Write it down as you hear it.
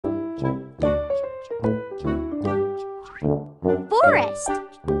Forest.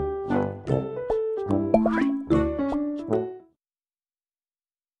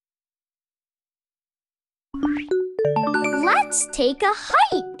 Let's take a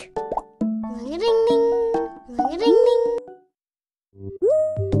hike. Ring-a-ding-ding, ring-a-ding-ding.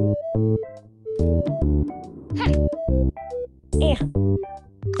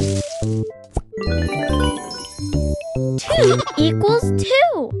 2 equals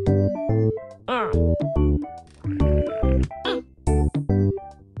 2.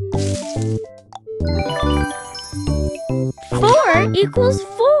 4 equals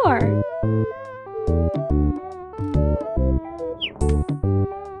 4.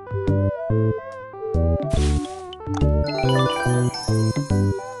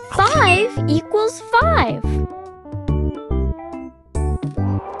 5 equals 5.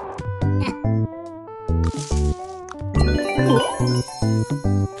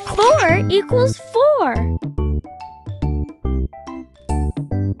 4 equals 4.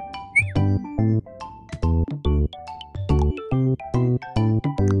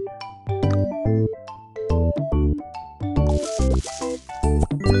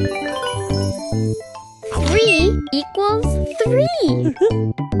 3 equals 3.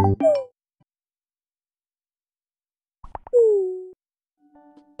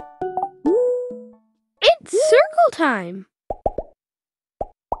 It's circle time.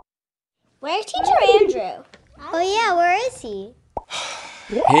 Where's Teacher Andrew? Oh yeah, where is he?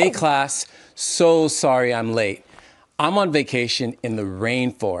 Hey class, so sorry I'm late. I'm on vacation in the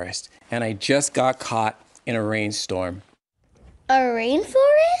rainforest and I just got caught in a rainstorm. A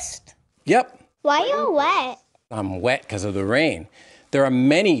rainforest? Yep, Why you wet? I'm wet because of the rain. There are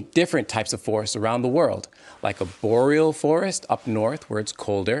many different types of forests around the world, like a boreal forest up north where it's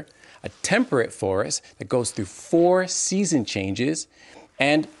colder, a temperate forest that goes through 4 season changes,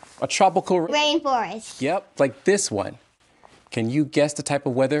 and a tropical Rainforest. Yep, like this one. Can you guess the type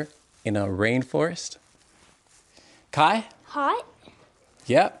of weather in a rainforest? Kai? Hot?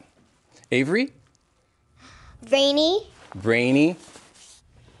 Yep. Avery? Rainy? Rainy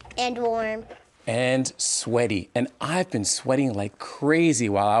And warm. and sweaty. And I've been sweating like crazy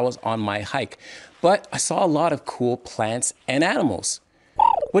while I was on my hike. But I saw a lot of cool plants and animals.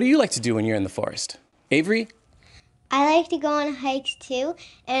 What do you like to do when you're in the forest? Avery? I like to go on hikes too.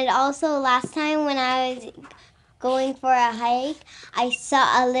 And also last time when I was going for a hike, I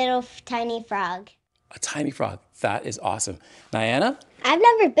saw a little tiny frog. A tiny frog. That is awesome. Diana? I've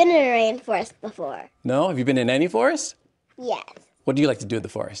never been in a rainforest before. No? Have you been in any forest? Yes. What do you like to do in the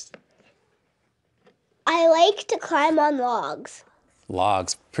forest? I like to climb on logs.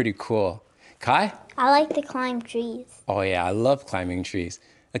 Logs. Pretty cool. Kai? I like to climb trees. Oh yeah, I love climbing trees.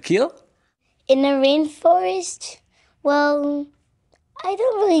 Akil? In a rainforest, well, I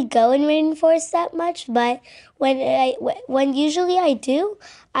don't really go in rainforests that much, but when usually I do,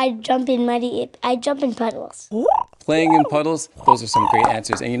 I jump in puddles. Playing in puddles? Those are some great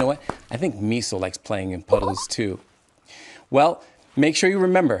answers. And you know what? I think Miso likes playing in puddles too. Well, make sure you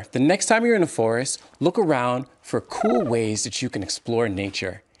remember, the next time you're in a forest, look around for cool ways that you can explore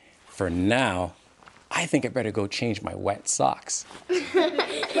nature. For now, I think I better go change my wet socks.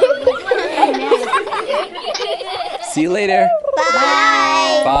 See you later.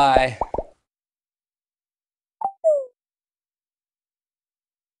 Bye. Bye.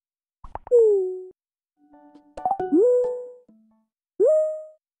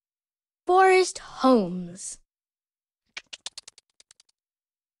 Forest homes.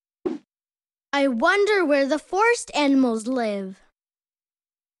 I wonder where the forest animals live.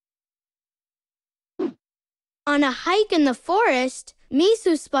 On a hike in the forest,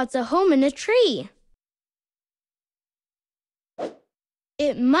 Misu spots a home in a tree.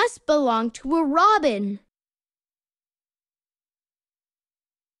 It must belong to a robin.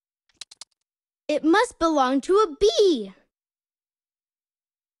 It must belong to a bee.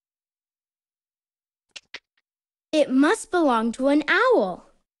 It must belong to an owl.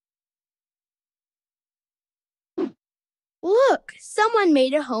 Look, someone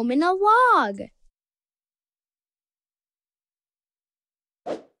made a home in a log.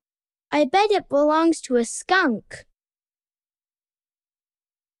 I bet it belongs to a skunk.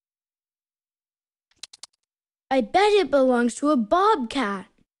 I bet it belongs to a bobcat.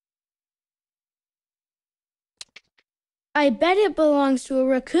 I bet it belongs to a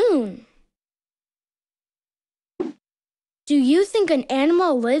raccoon. Do you think an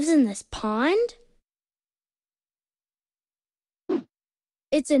animal lives in this pond?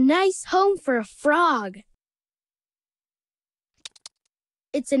 It's a nice home for a frog.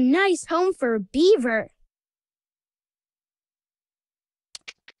 It's a nice home for a beaver.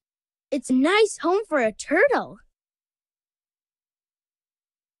 It's a nice home for a turtle.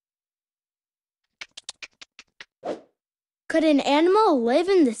 Could an animal live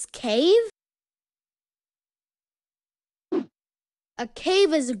in this cave? A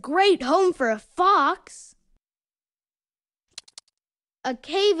cave is a great home for a fox. A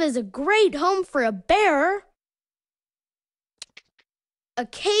cave is a great home for a bear. A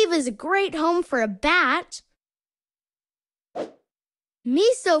cave is a great home for a bat.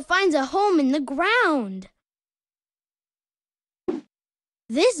 Miso finds a home in the ground.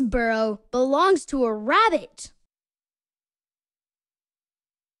 This burrow belongs to a rabbit.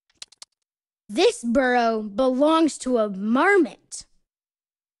 This burrow belongs to a marmot.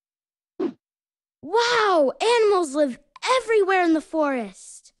 Wow, animals live everywhere in the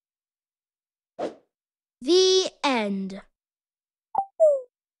forest. The end.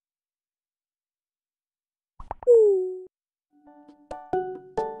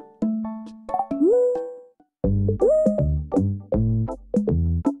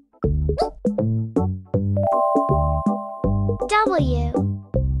 W.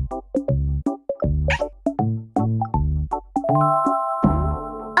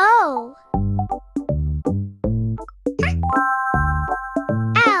 O.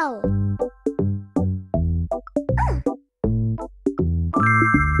 L.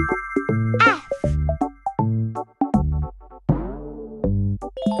 F.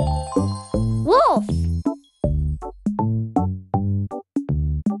 Wolf.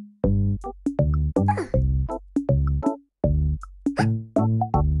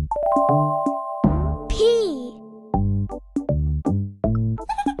 P.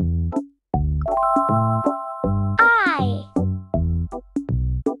 I.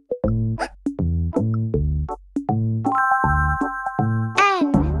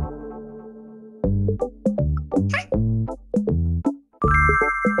 N.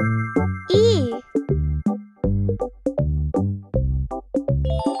 E.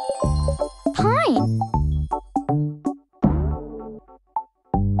 Pine.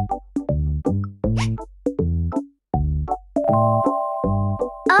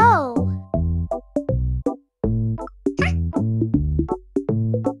 O.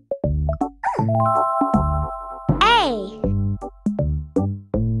 A.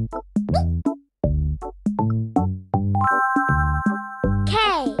 K.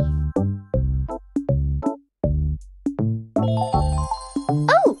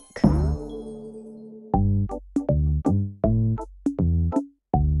 Oak.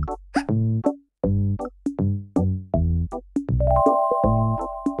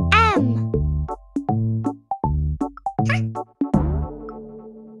 M.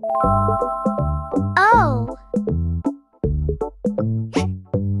 O.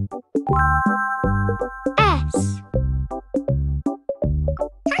 S.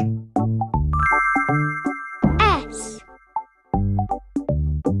 S.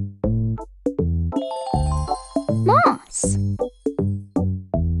 Moss.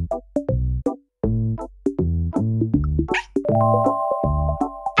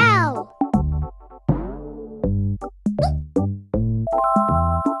 L.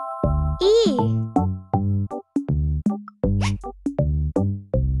 E.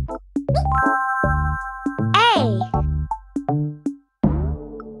 A.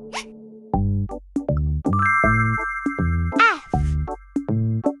 F.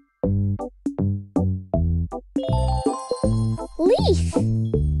 Leaf.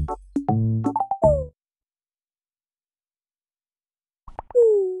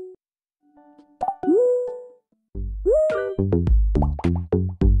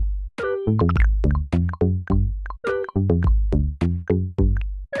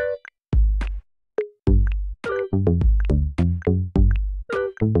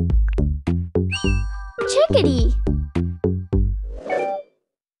 Chickadee.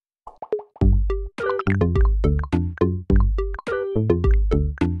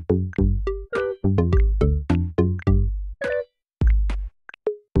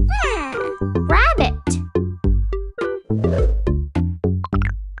 Rabbit.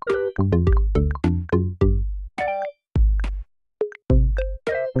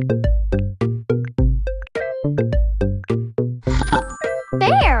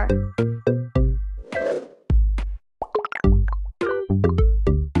 Bear.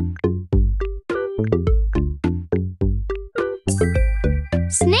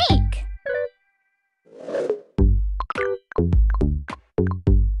 Snake.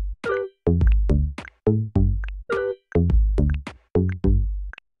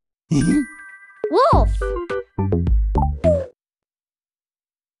 Wolf.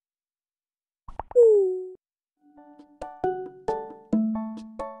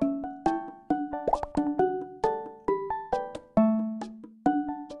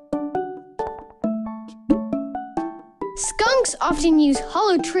 Monks often use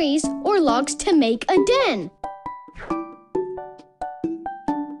hollow trees or logs to make a den.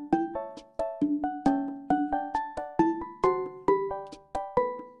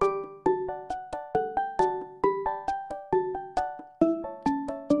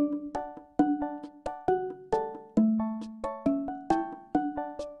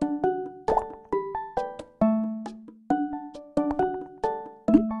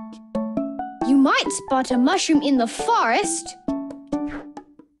 You might spot a mushroom in the forest.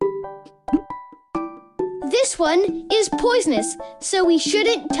 This one is poisonous, so we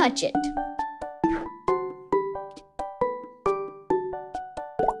shouldn't touch it.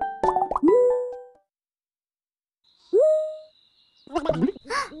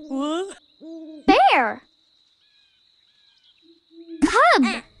 Bear.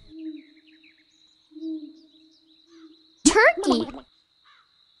 Cub. Turkey.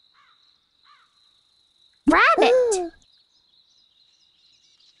 Rabbit.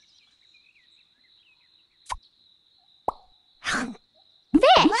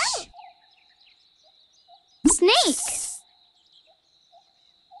 Fish. Snake.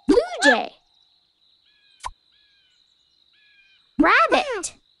 Blue jay.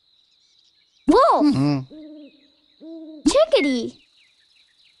 Rabbit. Wolf. Chickadee.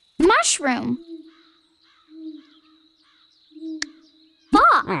 Mushroom.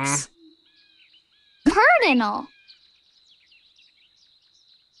 Fox. Cardinal.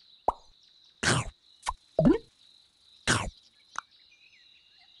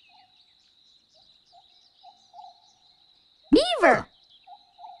 Beaver.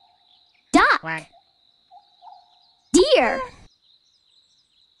 Duck. Deer.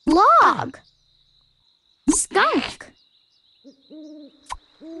 Log. Skunk.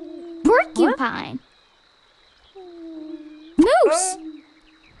 Porcupine. Moose.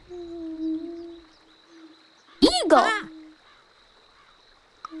 Eagle.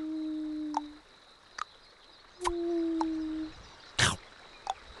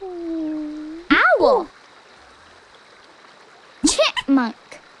 Owl. Chipmunk.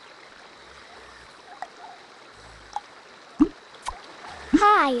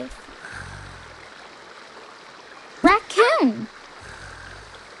 Hive. Raccoon.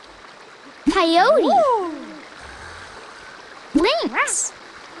 Coyote. Lynx.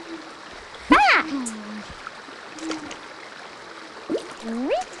 Bat.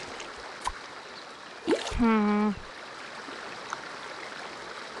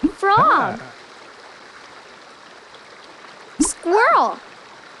 Frog. Squirrel.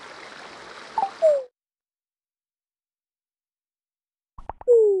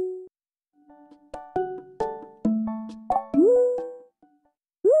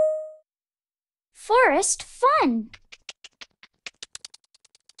 Forest fun.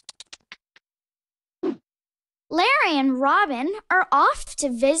 Larry and Robin are off to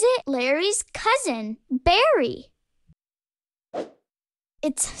visit Larry's cousin, Barry.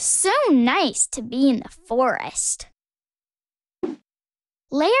 It's so nice to be in the forest.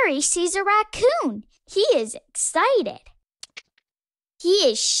 Larry sees a raccoon. He is excited.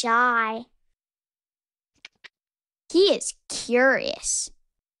 He is shy. He is curious.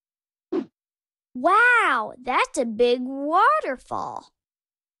 Wow, that's a big waterfall.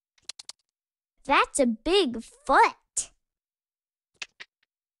 That's a big foot.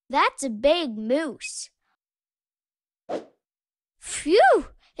 That's a big moose. Phew,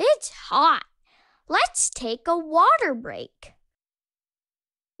 it's hot. Let's take a water break.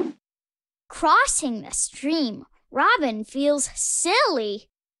 Crossing the stream, Robin feels silly.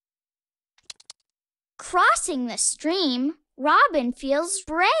 Crossing the stream, Robin feels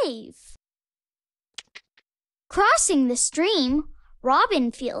brave. Crossing the stream,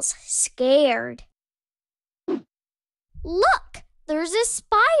 Robin feels scared. Look, there's a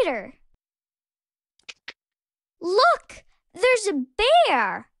spider. Look, there's a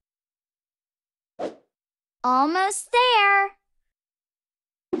bear. Almost there.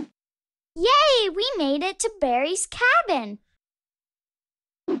 Yay, we made it to Barry's cabin.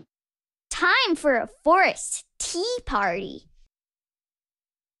 Time for a forest tea party.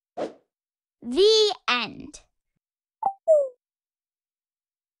 The end.